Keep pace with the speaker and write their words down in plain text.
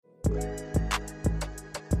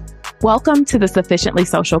Welcome to the Sufficiently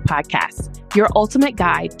Social Podcast, your ultimate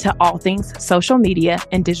guide to all things social media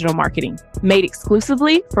and digital marketing, made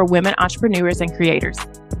exclusively for women entrepreneurs and creators.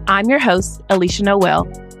 I'm your host, Alicia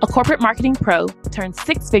Noel, a corporate marketing pro turned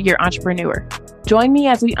six-figure entrepreneur. Join me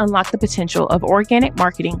as we unlock the potential of organic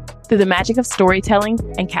marketing through the magic of storytelling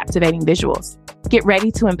and captivating visuals. Get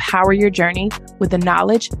ready to empower your journey with the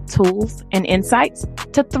knowledge, tools, and insights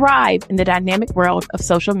to thrive in the dynamic world of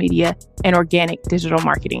social media and organic digital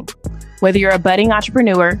marketing. Whether you're a budding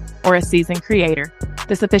entrepreneur or a seasoned creator,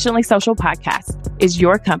 the Sufficiently Social Podcast is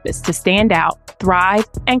your compass to stand out, thrive,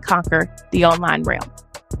 and conquer the online realm.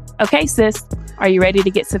 Okay, sis, are you ready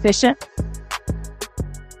to get sufficient?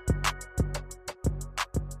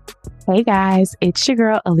 Hey guys, it's your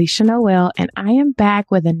girl, Alicia Noel, and I am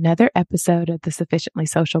back with another episode of the Sufficiently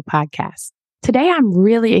Social Podcast. Today, I'm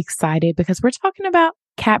really excited because we're talking about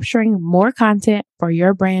capturing more content for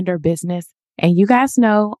your brand or business. And you guys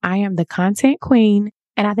know I am the content queen,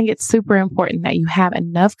 and I think it's super important that you have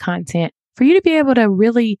enough content for you to be able to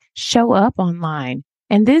really show up online.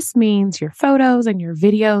 And this means your photos and your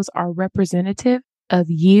videos are representative of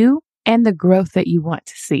you and the growth that you want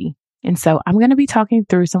to see. And so I'm going to be talking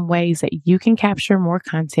through some ways that you can capture more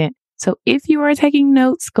content. So if you are taking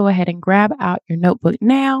notes, go ahead and grab out your notebook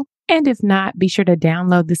now. And if not, be sure to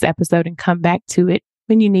download this episode and come back to it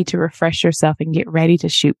when you need to refresh yourself and get ready to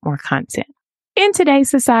shoot more content. In today's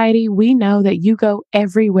society, we know that you go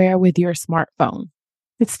everywhere with your smartphone.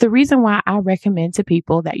 It's the reason why I recommend to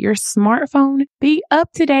people that your smartphone be up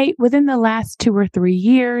to date within the last 2 or 3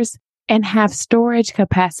 years and have storage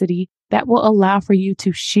capacity that will allow for you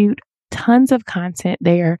to shoot tons of content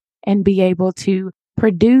there and be able to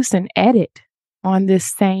produce and edit on this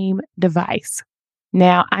same device.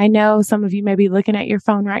 Now, I know some of you may be looking at your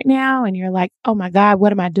phone right now and you're like, oh my God,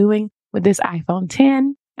 what am I doing with this iPhone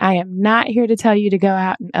 10? I am not here to tell you to go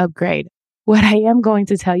out and upgrade. What I am going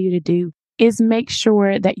to tell you to do is make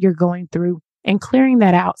sure that you're going through and clearing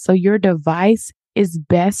that out so your device is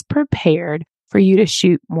best prepared for you to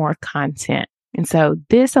shoot more content. And so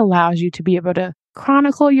this allows you to be able to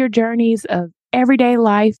chronicle your journeys of everyday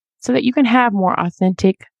life so that you can have more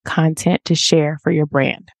authentic content to share for your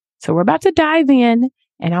brand. So we're about to dive in,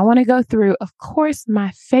 and I want to go through, of course,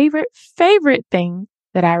 my favorite thing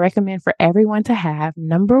that I recommend for everyone to have.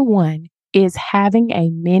 Number one is having a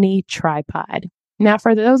mini tripod. Now,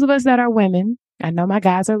 for those of us that are women, I know my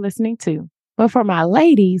guys are listening too, but for my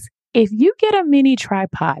ladies, if you get a mini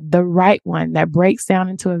tripod, the right one that breaks down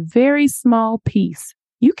into a very small piece,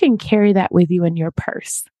 you can carry that with you in your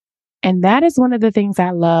purse. And that is one of the things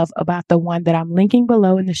I love about the one that I'm linking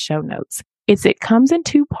below in the show notes. It comes in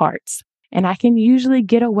 2 parts, and I can usually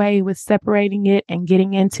get away with separating it and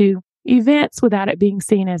getting into events without it being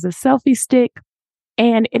seen as a selfie stick.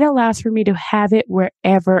 And it allows for me to have it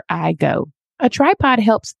wherever I go. A tripod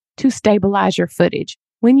helps to stabilize your footage.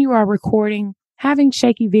 When you are recording, having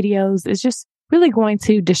shaky videos is just really going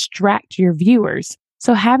to distract your viewers.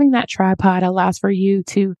 So having that tripod allows for you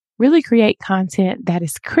to really create content that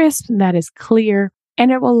is crisp, and that is clear,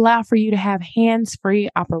 and it will allow for you to have hands-free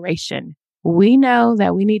operation. We know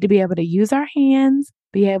that we need to be able to use our hands,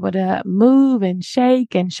 be able to move and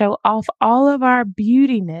shake and show off all of our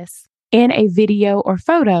beautiness in a video or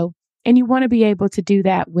photo. And you want to be able to do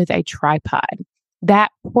that with a tripod.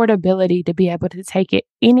 That portability to be able to take it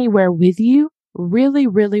anywhere with you really,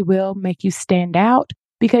 really will make you stand out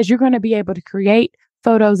because you're going to be able to create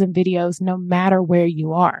photos and videos no matter where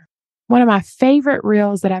you are. One of my favorite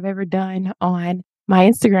reels that I've ever done on my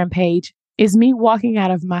Instagram page is me walking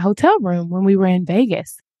out of my hotel room when we were in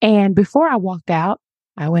Vegas. And before I walked out,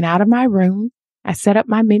 I went out of my room, I set up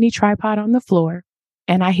my mini tripod on the floor,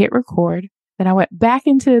 and I hit record. Then I went back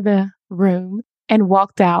into the room and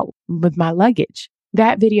walked out with my luggage.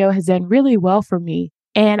 That video has done really well for me.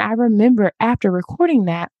 And I remember after recording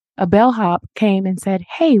that, a bellhop came and said,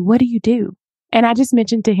 "Hey, what do you do?" And I just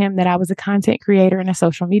mentioned to him that I was a content creator and a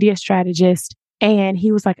social media strategist. And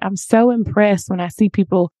he was like, "I'm so impressed when I see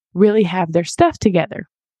people really have their stuff together."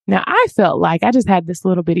 Now, I felt like I just had this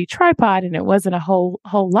little bitty tripod and it wasn't a whole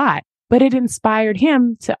lot, but it inspired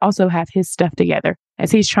him to also have his stuff together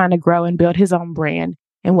as he's trying to grow and build his own brand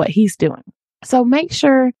and what he's doing. So make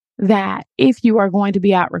sure that if you are going to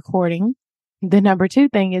be out recording, the number 2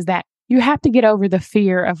 thing is that you have to get over the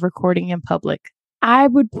fear of recording in public. I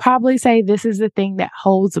would probably say this is the thing that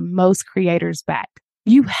holds most creators back.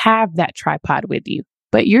 You have that tripod with you,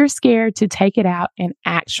 but you're scared to take it out and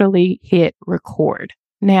actually hit record.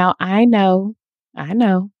 Now, I know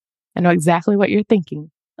exactly what you're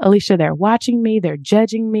thinking. Alicia, they're watching me, they're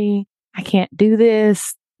judging me. I can't do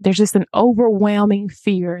this. There's just an overwhelming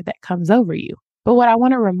fear that comes over you. But what I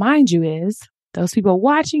want to remind you is those people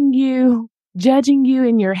watching you, judging you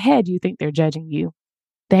in your head, you think they're judging you.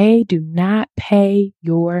 They do not pay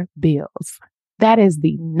your bills. That is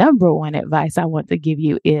the number one advice I want to give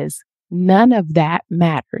you is none of that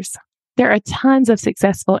matters. There are tons of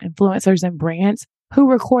successful influencers and brands who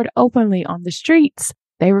record openly on the streets.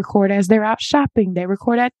 They record as they're out shopping. They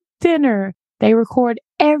record at dinner. They record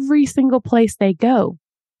every single place they go.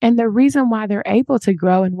 And the reason why they're able to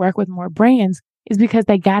grow and work with more brands is because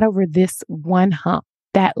they got over this one hump,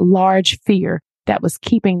 that large fear that was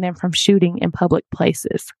keeping them from shooting in public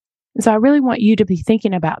places. And so I really want you to be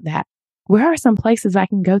thinking about that. Where are some places I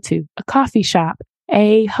can go to? A coffee shop,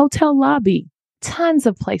 a hotel lobby, tons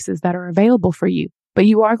of places that are available for you. But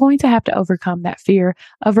you are going to have to overcome that fear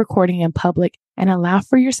of recording in public and allow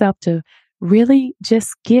for yourself to really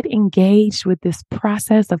just get engaged with this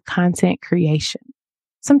process of content creation.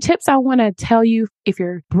 Some tips I want to tell you if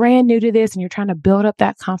you're brand new to this and you're trying to build up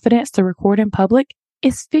that confidence to record in public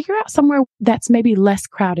is figure out somewhere that's maybe less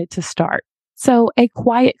crowded to start. So a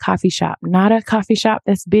quiet coffee shop, not a coffee shop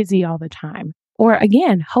that's busy all the time. Or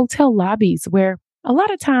again, hotel lobbies where a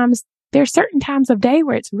lot of times there's certain times of day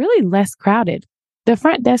where it's really less crowded. The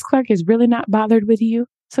front desk clerk is really not bothered with you.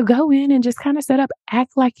 So go in and just kind of set up,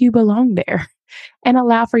 act like you belong there and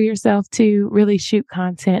allow for yourself to really shoot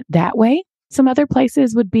content that way. Some other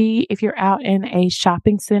places would be if you're out in a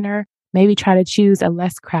shopping center, maybe try to choose a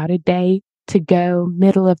less crowded day to go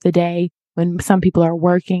middle of the day when some people are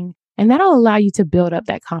working. And that'll allow you to build up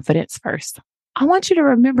that confidence first. I want you to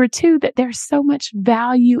remember too that there's so much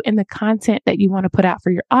value in the content that you want to put out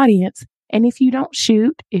for your audience. And if you don't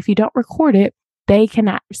shoot, if you don't record it, they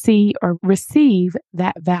cannot see or receive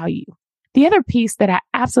that value. The other piece that I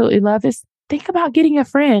absolutely love is think about getting a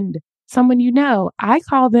friend, someone you know. I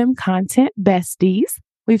call them content besties.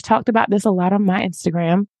 We've talked about this a lot on my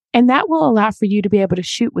Instagram, and that will allow for you to be able to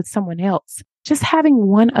shoot with someone else. Just having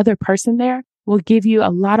one other person there will give you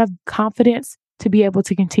a lot of confidence to be able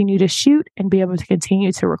to continue to shoot and be able to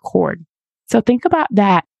continue to record. So think about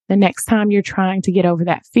that the next time you're trying to get over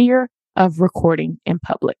that fear of recording in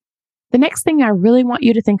public. The next thing I really want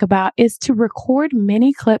you to think about is to record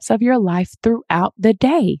mini clips of your life throughout the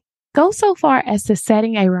day. Go so far as to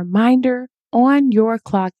setting a reminder on your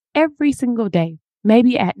clock every single day.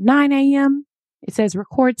 Maybe at 9 a.m., it says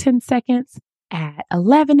record 10 seconds, at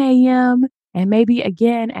 11 a.m., and maybe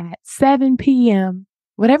again at 7 p.m.,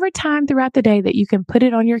 whatever time throughout the day that you can put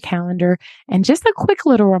it on your calendar and just a quick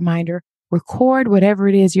little reminder, record whatever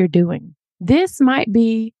it is you're doing. This might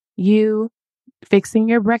be you fixing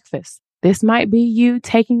your breakfast. This might be you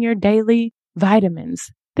taking your daily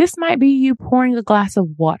vitamins. This might be you pouring a glass of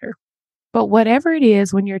water. But whatever it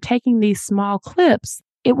is, when you're taking these small clips,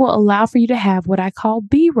 it will allow for you to have what I call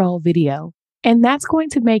B-roll video. And that's going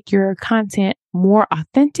to make your content more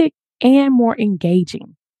authentic and more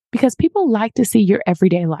engaging because people like to see your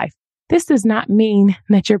everyday life. This does not mean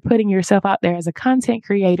that you're putting yourself out there as a content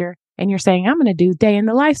creator and you're saying, I'm going to do day in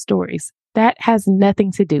the life stories. That has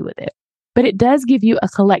nothing to do with it. But it does give you a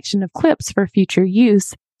collection of clips for future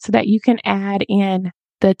use so that you can add in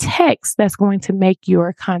the text that's going to make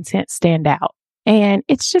your content stand out. And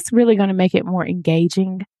it's just really going to make it more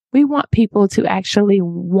engaging. We want people to actually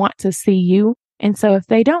want to see you. And so if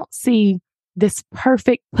they don't see this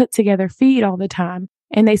perfect put together feed all the time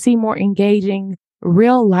and they see more engaging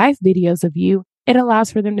real life videos of you, it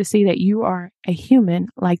allows for them to see that you are a human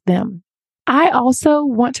like them. I also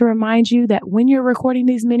want to remind you that when you're recording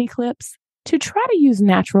these mini clips, to try to use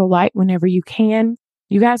natural light whenever you can.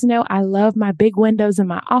 You guys know I love my big windows in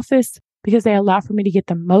my office because they allow for me to get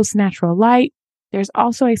the most natural light. There's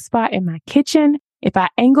also a spot in my kitchen. If I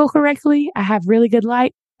angle correctly, I have really good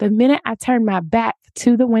light. The minute I turn my back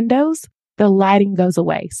to the windows, the lighting goes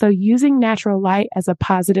away. So using natural light as a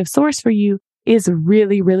positive source for you is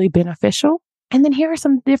really, really beneficial. And then here are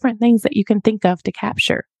some different things that you can think of to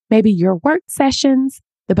capture. Maybe your work sessions,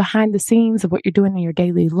 the behind the scenes of what you're doing in your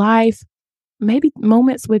daily life, maybe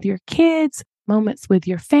moments with your kids, moments with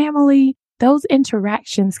your family. Those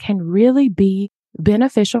interactions can really be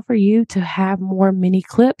beneficial for you to have more mini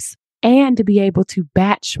clips and to be able to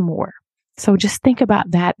batch more. So just think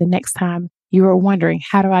about that the next time you are wondering,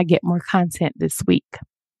 how do I get more content this week?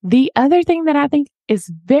 The other thing that I think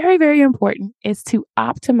is very, very important is to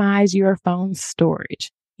optimize your phone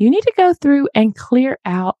storage. You need to go through and clear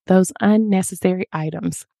out those unnecessary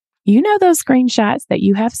items. You know those screenshots that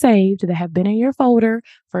you have saved that have been in your folder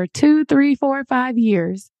for 2, 3, 4, 5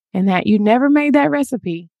 years and that you never made that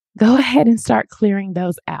recipe. Go ahead and start clearing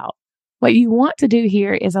those out. What you want to do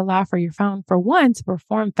here is allow for your phone, for one, to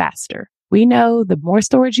perform faster. We know the more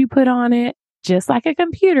storage you put on it, just like a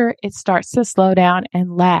computer, it starts to slow down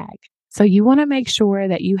and lag. So you want to make sure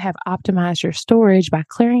that you have optimized your storage by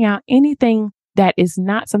clearing out anything that is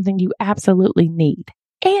not something you absolutely need.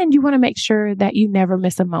 And you want to make sure that you never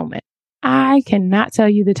miss a moment. I cannot tell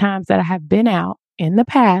you the times that I have been out in the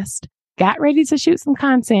past, got ready to shoot some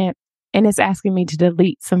content, and it's asking me to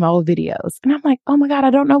delete some old videos. And I'm like, oh my God, I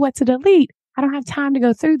don't know what to delete. I don't have time to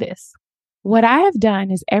go through this. What I have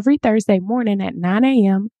done is every Thursday morning at 9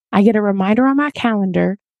 a.m., I get a reminder on my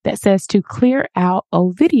calendar that says to clear out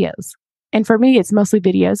old videos. And for me, it's mostly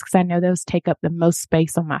videos because I know those take up the most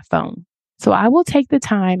space on my phone. So I will take the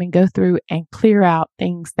time and go through and clear out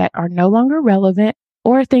things that are no longer relevant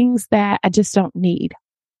or things that I just don't need.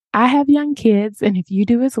 I have young kids, and if you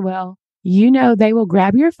do as well, you know they will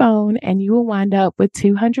grab your phone and you will wind up with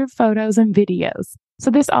 200 photos and videos. So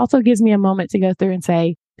this also gives me a moment to go through and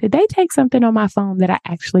say, did they take something on my phone that I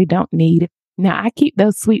actually don't need? Now, I keep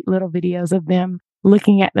those sweet little videos of them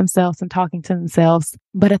looking at themselves and talking to themselves,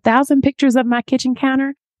 but 1,000 pictures of my kitchen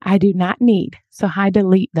counter, I do not need. So I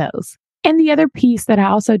delete those. And the other piece that I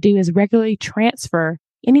also do is regularly transfer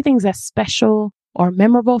anything that's special or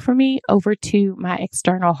memorable for me over to my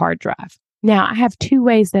external hard drive. Now, I have two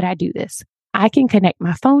ways that I do this. I can connect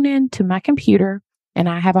my phone in to my computer, and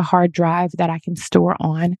I have a hard drive that I can store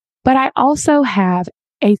on. But I also have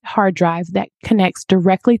a hard drive that connects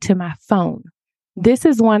directly to my phone. This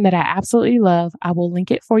is one that I absolutely love. I will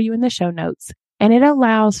link it for you in the show notes. And it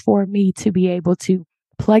allows for me to be able to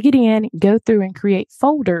plug it in, go through and create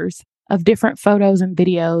folders of different photos and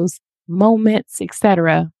videos, moments,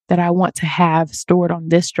 etc., that I want to have stored on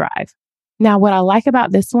this drive. Now, what I like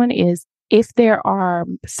about this one is if there are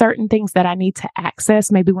certain things that I need to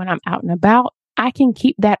access, maybe when I'm out and about, I can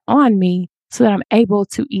keep that on me so that I'm able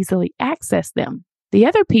to easily access them. The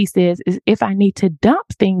other piece is if I need to dump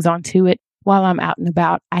things onto it while I'm out and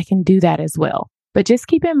about, I can do that as well. But just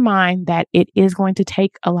keep in mind that it is going to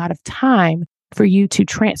take a lot of time for you to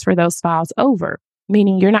transfer those files over,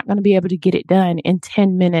 meaning you're not going to be able to get it done in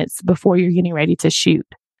 10 minutes before you're getting ready to shoot.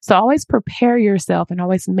 So always prepare yourself and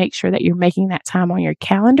always make sure that you're making that time on your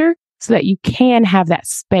calendar so that you can have that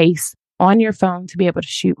space on your phone to be able to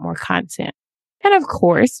shoot more content. And of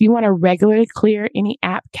course, you want to regularly clear any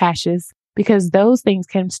app caches because those things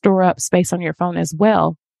can store up space on your phone as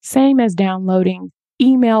well. Same as downloading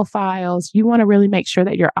email files. You want to really make sure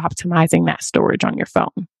that you're optimizing that storage on your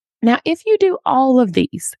phone. Now, if you do all of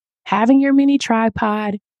these, having your mini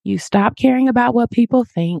tripod, you stop caring about what people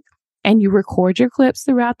think, and you record your clips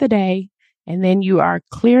throughout the day, and then you are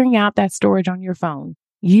clearing out that storage on your phone,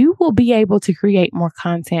 you will be able to create more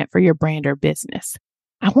content for your brand or business.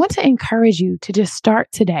 I want to encourage you to just start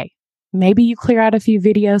today. Maybe you clear out a few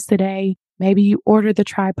videos today. Maybe you order the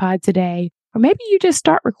tripod today, or maybe you just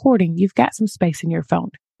start recording. You've got some space in your phone.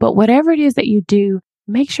 But whatever it is that you do,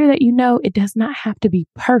 make sure that you know it does not have to be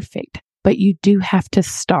perfect, but you do have to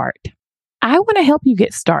start. I want to help you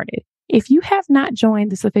get started. If you have not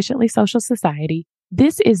joined the Sufficiently Social Society,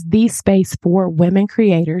 this is the space for women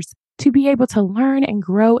creators to be able to learn and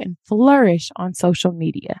grow and flourish on social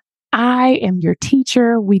media. I am your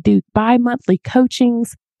teacher. We do bi-monthly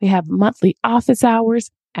coachings. We have monthly office hours,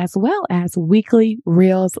 as well as weekly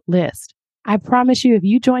Reels list. I promise you, if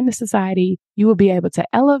you join the society, you will be able to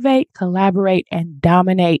elevate, collaborate, and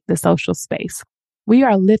dominate the social space. We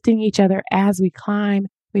are lifting each other as we climb.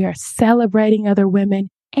 We are celebrating other women.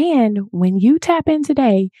 And when you tap in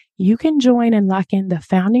today, you can join and lock in the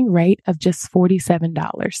founding rate of just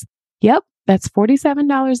 $47. Yep, that's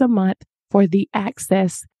 $47 a month for the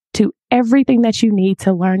access to everything that you need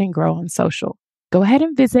to learn and grow on social. Go ahead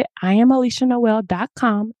and visit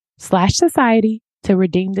IamAliciaNoel.com/society to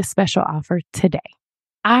redeem this special offer today.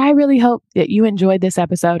 I really hope that you enjoyed this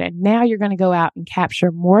episode, and now you're going to go out and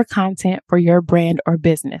capture more content for your brand or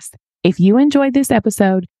business. If you enjoyed this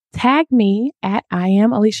episode, tag me at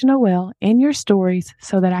IamAliciaNoel in your stories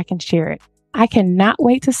so that I can share it. I cannot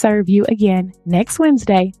wait to serve you again next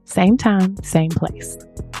Wednesday, same time, same place.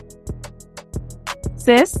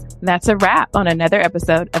 Sis, that's a wrap on another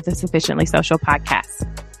episode of the Sufficiently Social Podcast.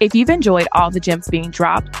 If you've enjoyed all the gems being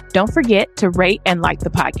dropped, don't forget to rate and like the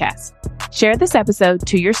podcast. Share this episode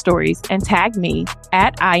to your stories and tag me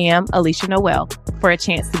at IamAliciaNoel for a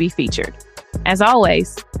chance to be featured. As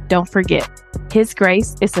always, don't forget, His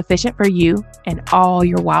grace is sufficient for you and all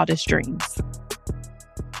your wildest dreams.